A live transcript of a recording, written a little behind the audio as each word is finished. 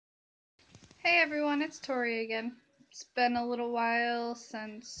Hey everyone, it's Tori again. It's been a little while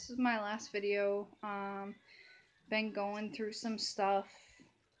since my last video. Been going through some stuff.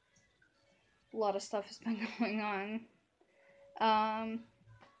 A lot of stuff has been going on. Um,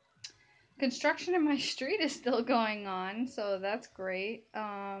 Construction in my street is still going on, so that's great.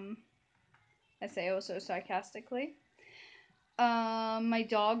 I say oh so sarcastically. My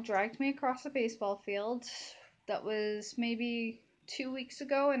dog dragged me across a baseball field. That was maybe 2 weeks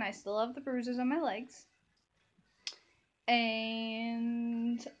ago, and I still have the bruises on my legs.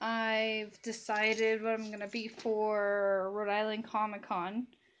 And I've decided what I'm gonna be for Rhode Island Comic Con,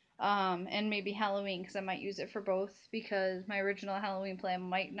 and maybe Halloween because I might use it for both because my original Halloween plan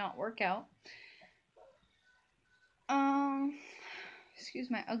might not work out. Um, Excuse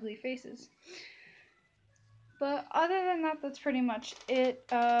my ugly faces. But other than that, that's pretty much it.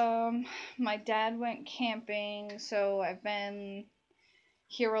 My dad went camping, so I've been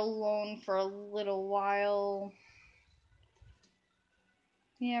here alone for a little while.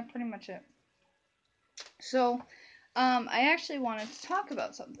 Yeah, pretty much it. So, I actually wanted to talk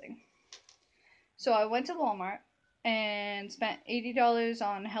about something. So I went to Walmart and spent $80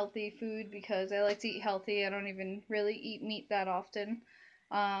 on healthy food because I like to eat healthy. I don't even really eat meat that often.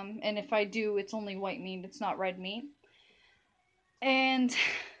 And if I do, it's only white meat, it's not red meat. And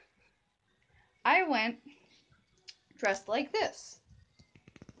I went dressed like this.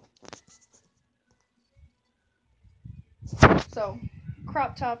 So,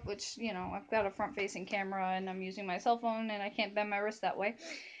 crop top, which, I've got a front facing camera and I'm using my cell phone and I can't bend my wrist that way.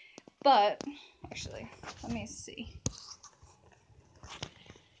 But, actually, let me see.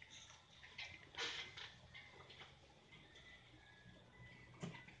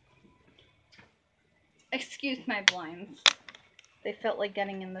 Excuse my blinds. They felt like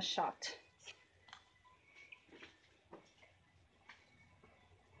getting in the shot.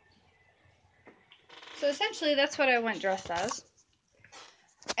 So essentially, that's what I went dressed as.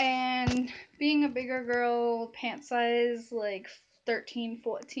 And being a bigger girl, pant size like 13,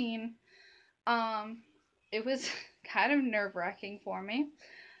 14, um, it was kind of nerve wracking for me.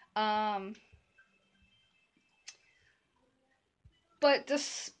 Um, but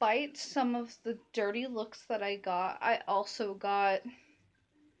despite some of the dirty looks that I got, I also got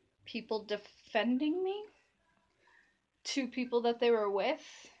people defending me to people that they were with.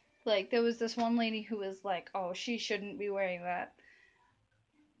 Like, there was this one lady who was like, oh, she shouldn't be wearing that.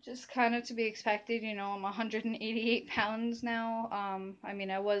 Just kind of to be expected, I'm 188 pounds now. I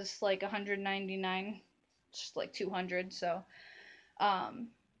mean, I was like 199, just like 200, so. Um,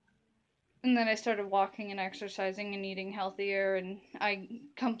 and then I started walking and exercising and eating healthier, and I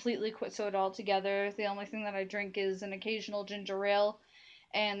completely quit soda altogether. The only thing that I drink is an occasional ginger ale,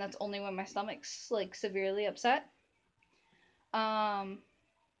 and that's only when my stomach's like severely upset. Um,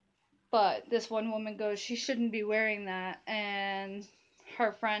 but this one woman goes, she shouldn't be wearing that, and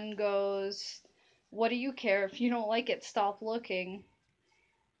her friend goes, what do you care? If you don't like it, stop looking.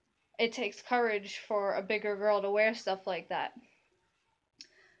 It takes courage for a bigger girl to wear stuff like that.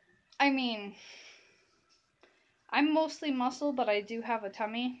 I mean, I'm mostly muscle, but I do have a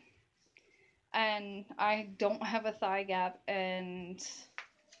tummy, and I don't have a thigh gap, and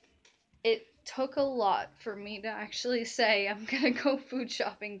it took a lot for me to actually say I'm gonna go food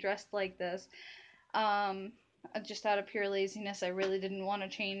shopping dressed like this. Um, just out of pure laziness, I really didn't want to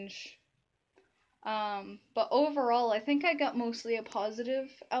change. But overall, I think I got mostly a positive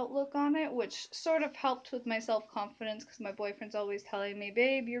outlook on it, which sort of helped with my self confidence because my boyfriend's always telling me,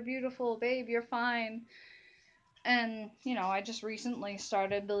 babe, you're beautiful, babe, you're fine. And, I just recently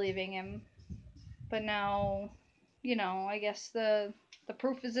started believing him. But now, I guess the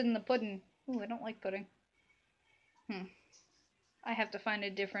proof is in the pudding. Ooh, I don't like pudding. Hmm. I have to find a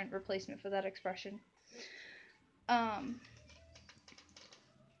different replacement for that expression. Um,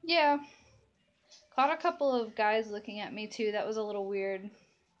 yeah. Caught a couple of guys looking at me too. That was a little weird.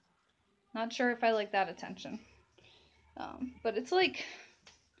 Not sure if I like that attention. But it's like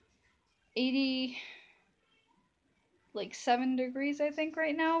 80, like 7 degrees, I think,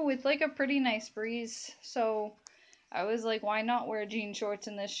 right now, with like a pretty nice breeze. So I was like, why not wear jean shorts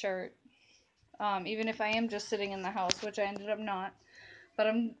and this shirt? Even if I am just sitting in the house, which I ended up not. But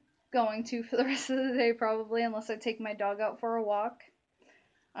I'm going to for the rest of the day, probably, unless I take my dog out for a walk.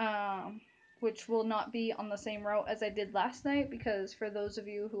 Um, which will not be on the same route as I did last night, because for those of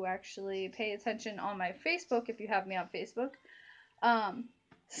you who actually pay attention on my Facebook, if you have me on Facebook, um,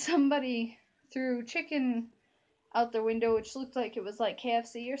 somebody threw chicken out their window, which looked like it was like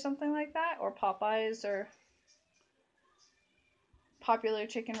KFC or something like that, or Popeyes or popular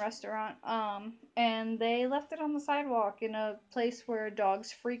chicken restaurant. And they left it on the sidewalk in a place where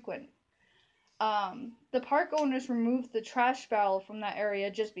dogs frequent. The park owners removed the trash barrel from that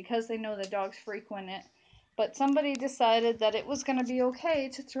area just because they know the dogs frequent it. But somebody decided that it was going to be okay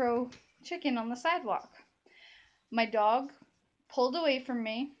to throw chicken on the sidewalk. My dog pulled away from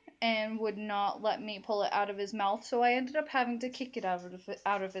me and would not let me pull it out of his mouth, so I ended up having to kick it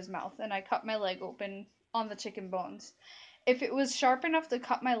out of his mouth, and I cut my leg open on the chicken bones. If it was sharp enough to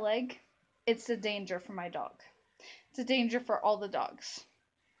cut my leg, it's a danger for my dog. It's a danger for all the dogs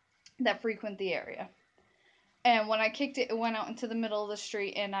that frequent the area. And when I kicked it, it went out into the middle of the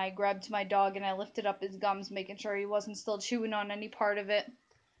street, and I grabbed my dog and I lifted up his gums, making sure he wasn't still chewing on any part of it,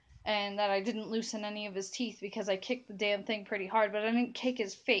 and that I didn't loosen any of his teeth because I kicked the damn thing pretty hard, but I didn't kick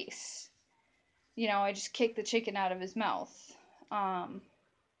his face. I just kicked the chicken out of his mouth. Um,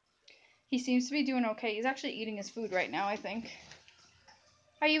 he seems to be doing okay. He's actually eating his food right now, I think.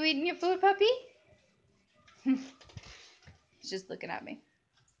 Are you eating your food, puppy? He's just looking at me.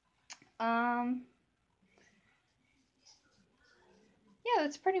 Um, yeah,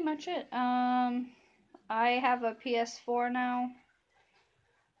 that's pretty much it. I have a PS4 now,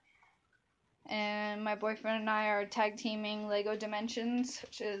 and my boyfriend and I are tag teaming Lego Dimensions,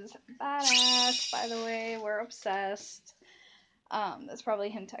 which is badass, by the way. We're obsessed. That's probably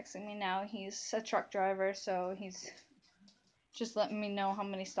him texting me now. He's a truck driver, so he's just letting me know how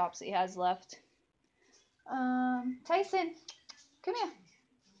many stops he has left. Tyson, come here.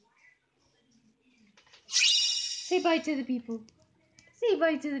 Say bye to the people. Say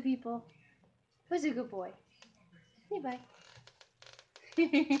bye to the people. Who's a good boy? Say bye.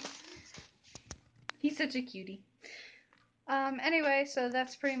 He's such a cutie. Anyway, so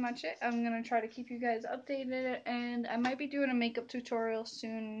that's pretty much it. I'm gonna try to keep you guys updated, and I might be doing a makeup tutorial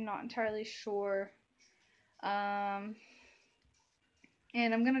soon, not entirely sure. Um,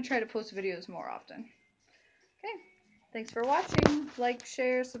 and I'm gonna try to post videos more often. Okay, thanks for watching. Like,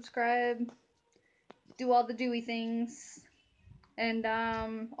 share, subscribe, do all the dewy things. And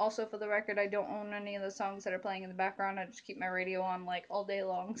also for the record, I don't own any of the songs that are playing in the background. I just keep my radio on like all day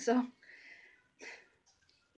long, so